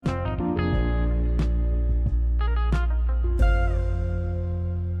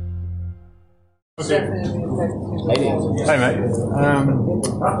Hey mate,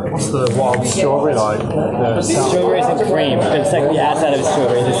 what's the wild strawberry like? The strawberries and cream. It's like the outside of the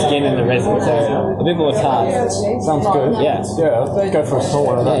strawberry, the skin and the resin, so a bit more tart. Sounds good. Yeah. Yeah, let's go for a small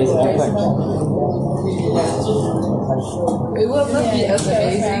one of those. It will not be as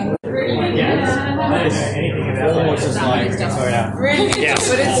amazing. Really? Yeah.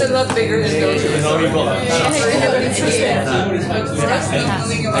 But it's a lot bigger than those.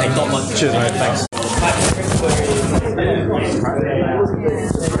 Cheers mate, thanks.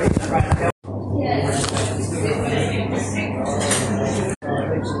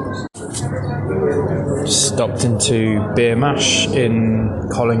 Stopped into Beermash in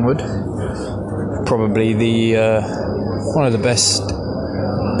Collingwood. Probably the one of the best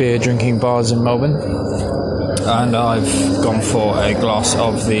beer drinking bars in Melbourne. And I've gone for a glass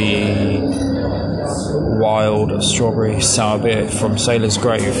of the wild strawberry sour beer from Sailor's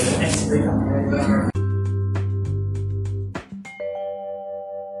Grave.